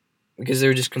 because they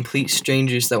were just complete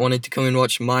strangers that wanted to come and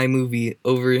watch my movie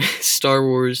over Star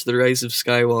Wars: The Rise of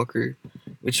Skywalker,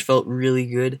 which felt really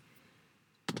good.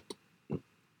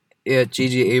 Yeah,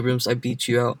 J.J. Abrams, I beat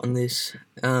you out on this.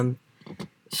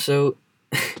 So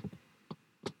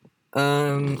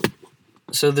the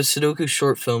Sudoku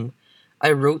short film,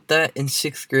 I wrote that in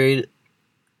 6th grade.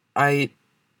 I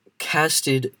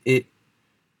casted it.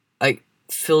 I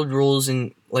filled roles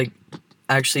and,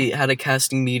 actually had a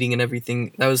casting meeting and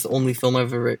everything. That was the only film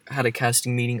I've ever had a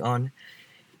casting meeting on.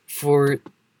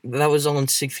 That was all in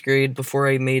 6th grade, before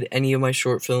I made any of my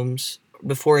short films.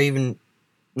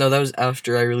 That was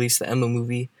after I released the Emma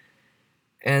movie.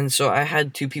 And so I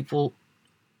had 2 people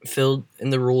filled in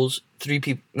the roles.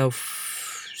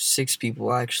 6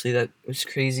 people, actually. That was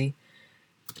crazy.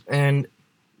 And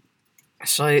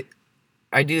so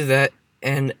I do that,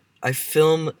 and I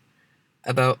film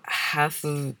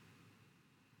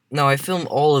I film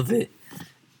all of it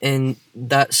in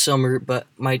that summer, but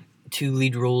my 2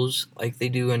 lead roles, like they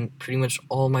do in pretty much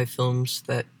all my films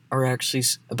that are actually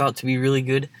about to be really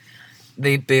good,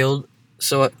 they bailed.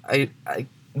 So I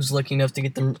was lucky enough to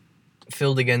get them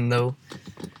filled again, though.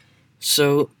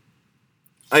 So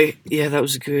that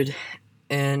was good.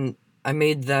 And I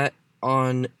made that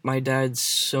on my dad's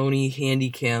Sony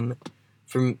Handycam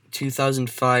from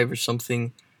 2005 or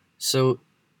something. So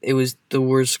it was the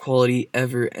worst quality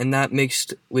ever. And that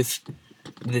mixed with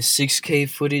the 6K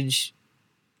footage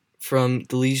from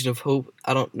the Legion of Hope.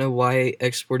 I don't know why I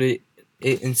exported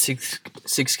it in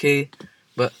 6K,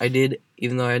 but I did,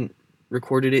 even though I hadn't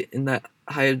recorded it in that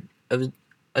high of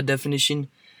a definition.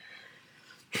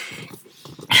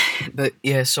 But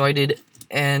yeah, so I did,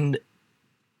 and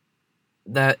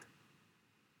that,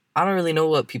 I don't really know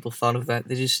what people thought of that.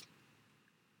 They just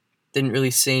didn't really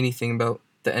say anything about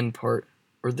the end part,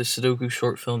 or the Sudoku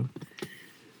short film.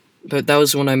 But that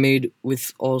was one I made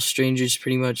with all strangers,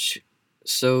 pretty much.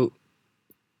 So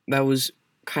that was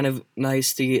kind of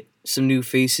nice to get some new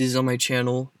faces on my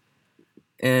channel.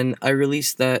 And I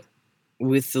released that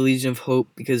with the Legion of Hope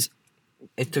because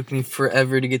it took me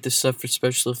forever to get the stuff for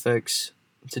special effects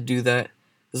to do that.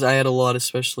 Because I had a lot of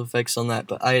special effects on that,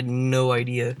 but I had no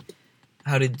idea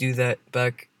how to do that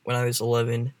back when I was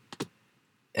 11.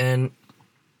 And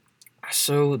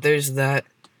so there's that.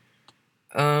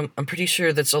 I'm pretty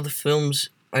sure that's all the films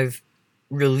I've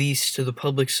released to the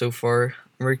public so far.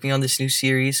 I'm working on this new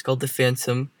series called The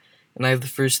Phantom, and I have the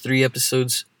first 3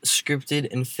 episodes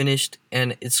scripted and finished,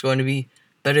 and it's going to be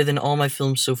better than all my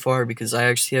films so far because I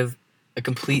actually have a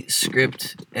complete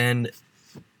script and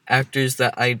actors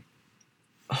that I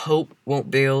hope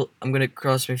won't bail. I'm going to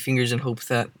cross my fingers and hope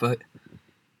that, but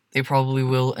they probably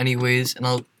will anyways, and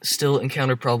I'll still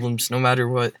encounter problems no matter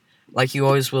what, like you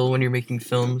always will when you're making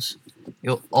films.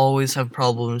 You'll always have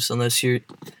problems unless you're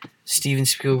Steven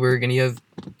Spielberg and you have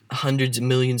hundreds of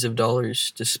millions of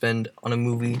dollars to spend on a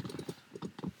movie.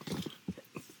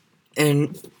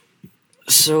 And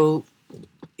so,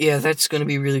 yeah, that's going to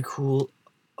be really cool.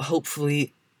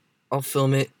 Hopefully, I'll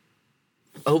film it.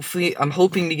 I'm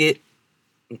hoping to get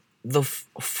the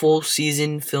full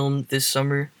season filmed this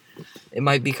summer. It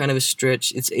might be kind of a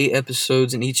stretch. It's 8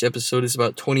 episodes, and each episode is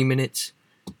about 20 minutes.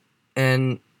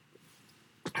 And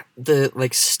the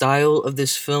style of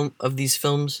these films, of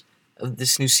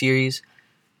this new series,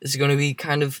 is going to be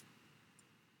kind of...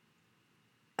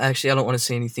 Actually, I don't want to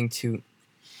say anything too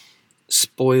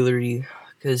spoilery,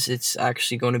 because it's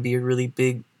actually going to be a really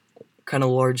big, kind of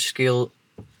large-scale,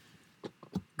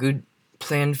 good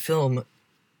planned film,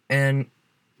 and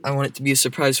I want it to be a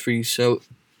surprise for you, so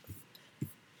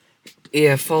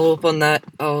yeah, follow up on that.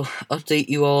 I'll update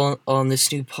you all on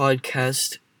this new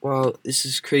podcast. Wow, this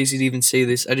is crazy to even say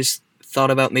this. I just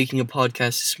thought about making a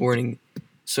podcast this morning,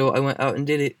 so I went out and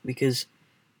did it, because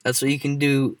that's what you can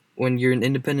do when you're an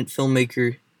independent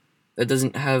filmmaker that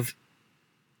doesn't have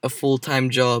a full-time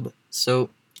job. So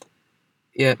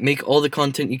yeah, make all the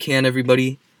content you can,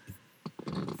 everybody.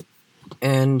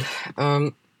 And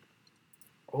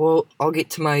well, I'll get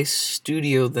to my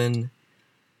studio then.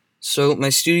 So my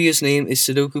studio's name is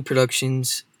Sudoku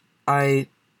Productions. I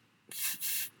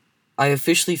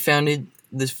officially founded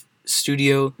this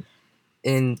studio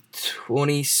in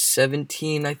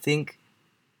 2017, I think.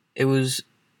 It was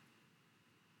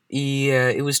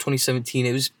 2017.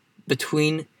 It was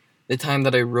between the time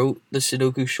that I wrote the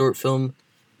Sudoku short film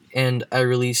and I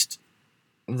released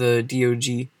the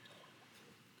DOG.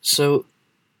 So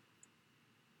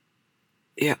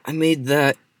yeah, I made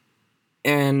that,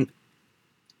 and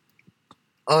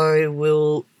I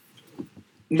will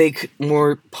make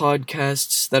more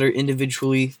podcasts that are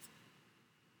individually.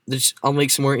 I'll make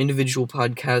some more individual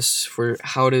podcasts for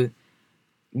how to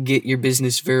get your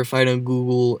business verified on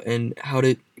Google and how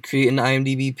to create an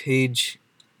IMDb page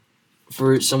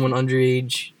for someone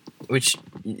underage, which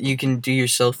you can do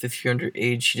yourself if you're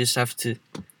underage. You just have to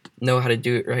know how to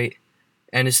do it right.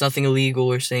 And it's nothing illegal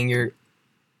or saying you're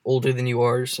older than you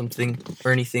are or something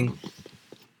or anything.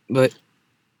 But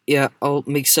yeah, I'll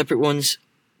make separate ones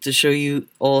to show you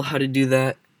all how to do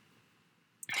that.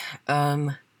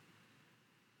 And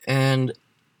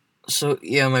so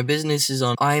yeah, my business is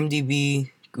on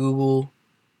IMDb, Google,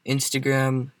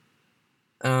 Instagram,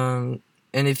 and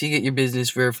if you get your business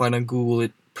verified on Google,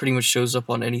 it pretty much shows up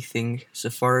on anything,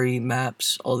 Safari,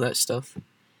 Maps, all that stuff.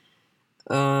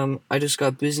 I just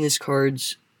got business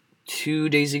cards 2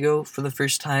 days ago for the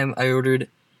first time. I ordered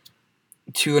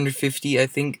 250, I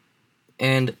think,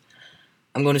 and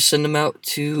I'm going to send them out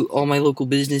to all my local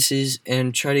businesses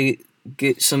and try to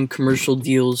get some commercial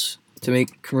deals to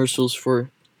make commercials for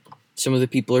some of the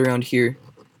people around here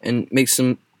and make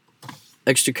some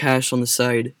extra cash on the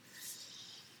side.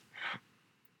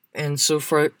 And so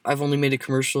far, I've only made a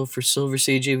commercial for Silver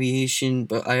Sage Aviation,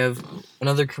 but I have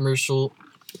another commercial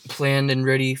planned and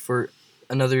ready for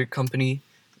another company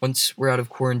once we're out of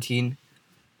quarantine.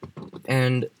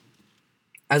 And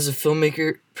as a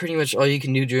filmmaker, pretty much all you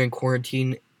can do during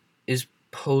quarantine is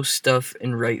post stuff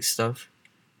and write stuff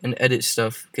and edit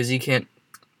stuff, because you can't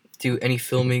do any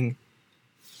filming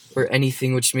or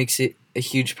anything, which makes it a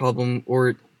huge problem,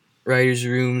 or writers'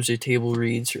 rooms or table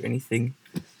reads or anything.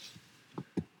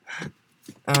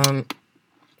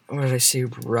 What did I say?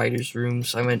 Writers'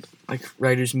 rooms. I meant like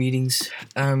writers' meetings.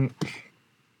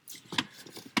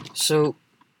 So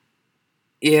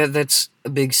yeah, that's a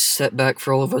big setback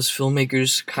for all of us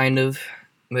filmmakers, kind of.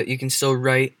 But you can still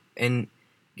write and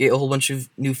get a whole bunch of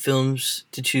new films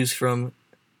to choose from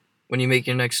when you make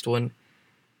your next one.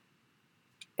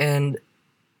 And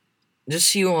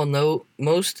just so you all know,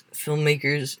 most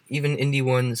filmmakers, even indie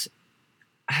ones,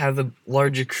 have a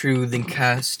larger crew than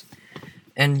cast.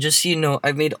 And just so you know,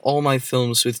 I've made all my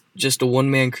films with just a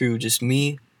one-man crew, just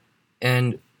me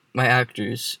and my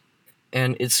actors.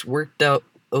 And it's worked out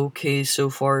okay so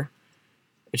far.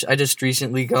 Which I just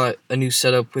recently got a new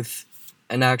setup with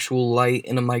an actual light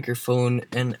and a microphone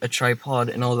and a tripod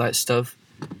and all that stuff.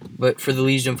 But for the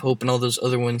Legion of Hope and all those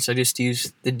other ones, I just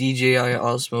used the DJI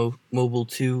Osmo Mobile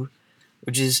 2,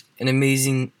 which is an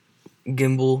amazing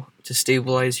gimbal to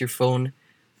stabilize your phone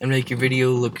and make your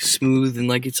video look smooth and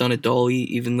like it's on a dolly,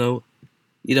 even though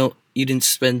you didn't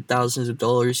spend thousands of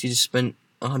dollars, you just spent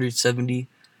 $170.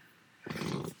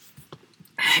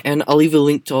 And I'll leave a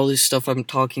link to all this stuff I'm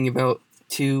talking about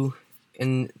too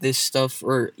in this stuff,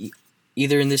 or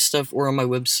either in this stuff or on my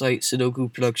website,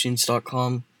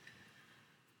 sudokuproductions.com.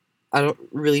 I don't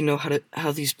really know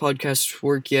how these podcasts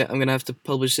work yet. I'm gonna have to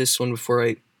publish this one before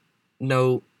I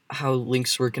know how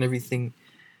links work and everything.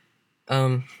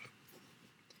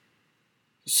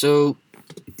 So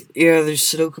yeah, there's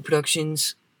Sudoku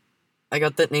Productions. I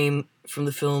got that name from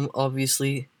the film,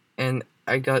 obviously, and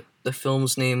I got the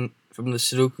film's name from the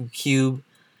Sudoku Cube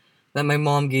that my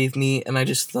mom gave me, and I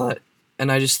just thought,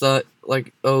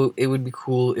 like, oh, it would be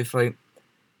cool if I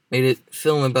made a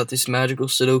film about this magical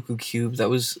Sudoku Cube that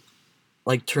was,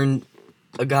 like, turned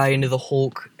a guy into the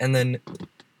Hulk, and then,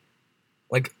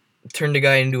 like, turned a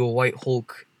guy into a white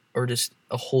Hulk, or just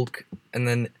a Hulk, and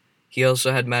then he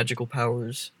also had magical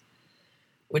powers,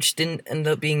 which didn't end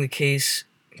up being the case,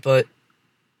 but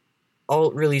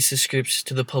I'll release the scripts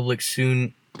to the public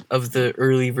soon of the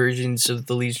early versions of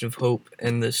the Legion of Hope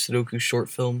and the Sudoku short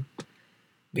film,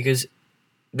 because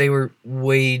they were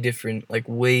way different,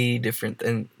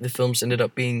 and the films ended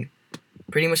up being.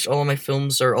 Pretty much all of my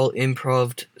films are all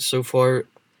improv so far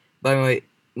by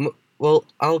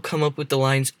I'll come up with the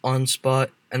lines on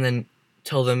spot and then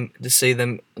tell them to say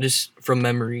them just from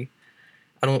memory.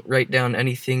 I don't write down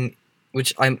anything,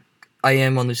 which I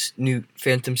am on this new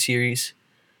Phantom series.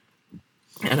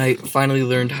 and I finally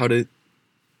learned how to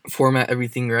format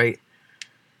everything right.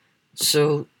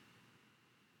 So,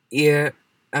 yeah,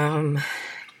 I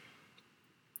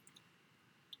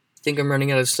think I'm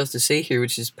running out of stuff to say here,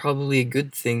 which is probably a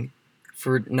good thing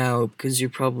for now, because you're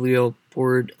probably all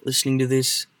bored listening to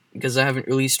this, because I haven't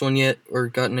released one yet or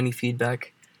gotten any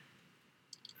feedback.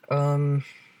 I'm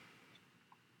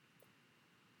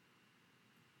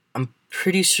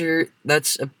pretty sure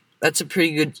that's a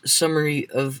pretty good summary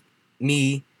of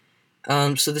me.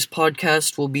 So this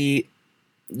podcast will be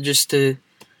just to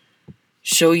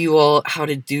show you all how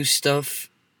to do stuff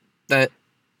that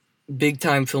big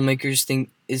time filmmakers think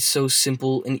is so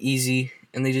simple and easy,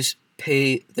 and they just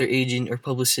pay their agent or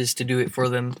publicist to do it for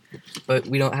them, but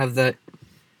we don't have that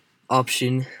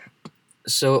option.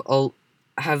 So I'll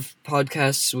have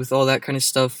podcasts with all that kind of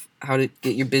stuff: how to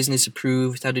get your business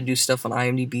approved, how to do stuff on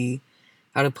IMDb,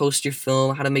 how to post your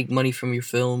film, how to make money from your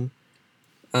film,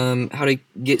 how to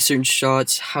get certain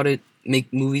shots, how to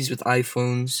make movies with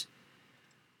iPhones,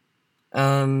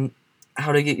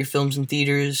 how to get your films in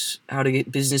theaters, how to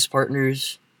get business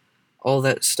partners, all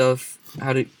that stuff,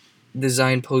 how to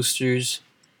design posters.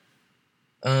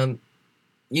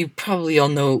 You probably all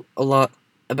know a lot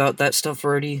about that stuff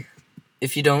already.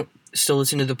 If you don't, still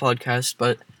listen to the podcast,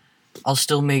 but I'll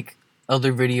still make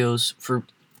other videos for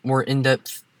more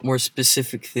in-depth, more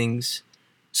specific things,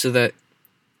 so that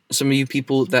some of you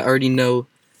people that already know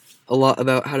a lot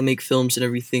about how to make films and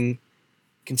everything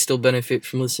can still benefit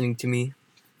from listening to me.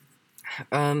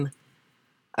 I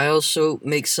also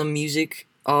make some music.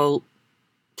 I'll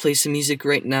play some music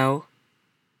right now.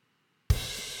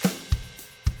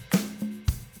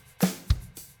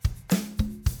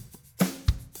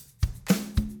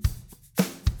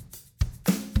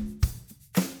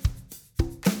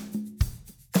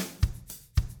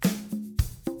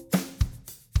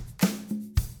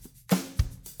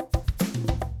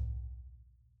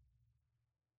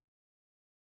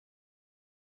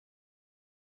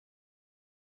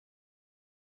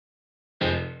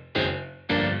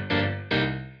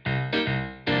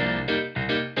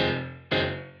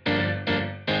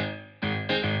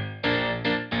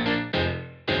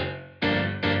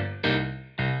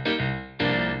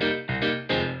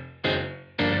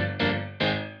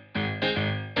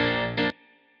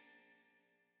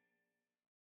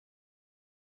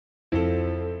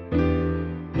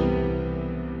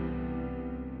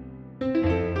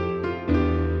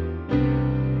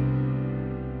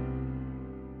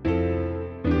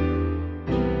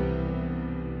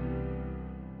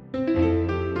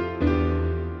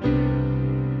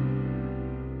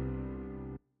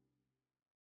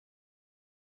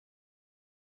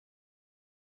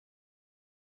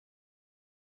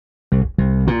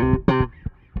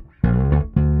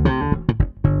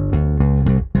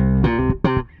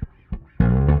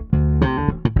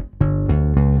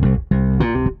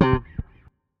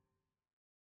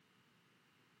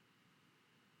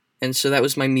 And so that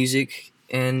was my music,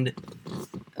 and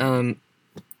I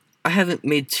haven't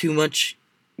made too much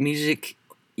music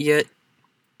yet.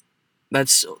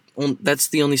 That's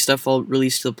the only stuff I'll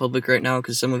release to the public right now,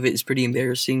 because some of it is pretty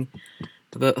embarrassing.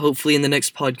 But hopefully in the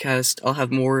next podcast I'll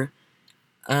have more.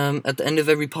 At the end of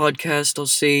every podcast I'll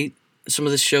say some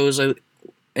of the shows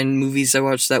and movies I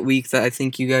watched that week that I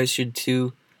think you guys should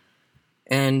too.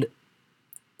 And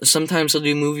sometimes I'll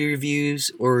do movie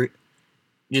reviews, or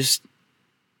just,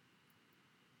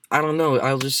 I don't know,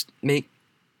 I'll just make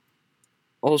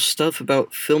all stuff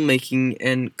about filmmaking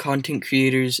and content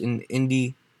creators and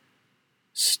indie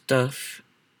stuff.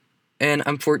 And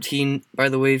I'm 14, by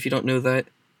the way, if you don't know that.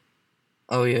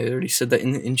 Oh yeah, I already said that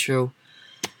in the intro.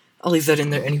 I'll leave that in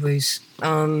there anyways.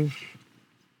 But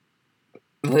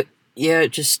yeah,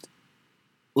 just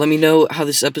let me know how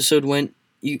this episode went.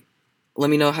 Let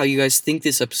me know how you guys think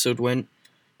this episode went.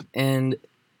 And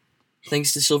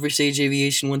thanks to Silver Sage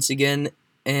Aviation once again.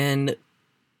 And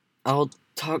I'll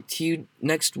talk to you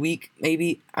next week,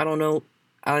 maybe. I don't know.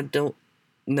 I don't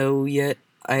know yet.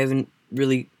 I haven't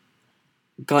really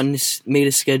made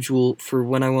a schedule for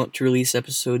when I want to release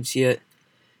episodes yet.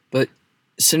 But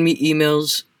send me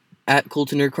emails at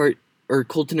Colton Urquhart or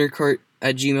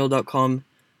coltonurquhart@gmail.com.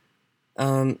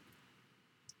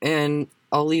 And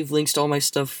I'll leave links to all my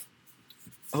stuff,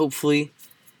 hopefully.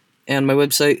 And my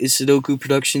website is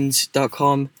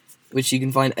sudokuproductions.com, which you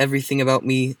can find everything about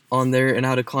me on there and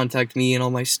how to contact me and all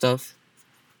my stuff.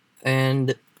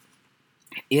 And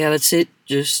yeah, that's it.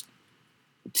 Just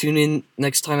tune in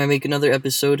next time I make another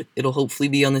episode. It'll hopefully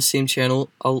be on the same channel.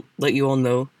 I'll let you all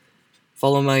know.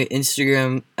 Follow my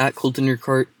Instagram at Colton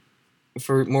Urquhart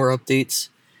for more updates.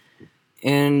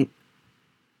 And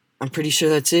I'm pretty sure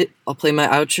that's it. I'll play my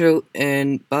outro,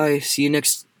 and bye. See you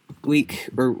next week,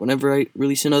 or whenever I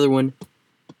release another one.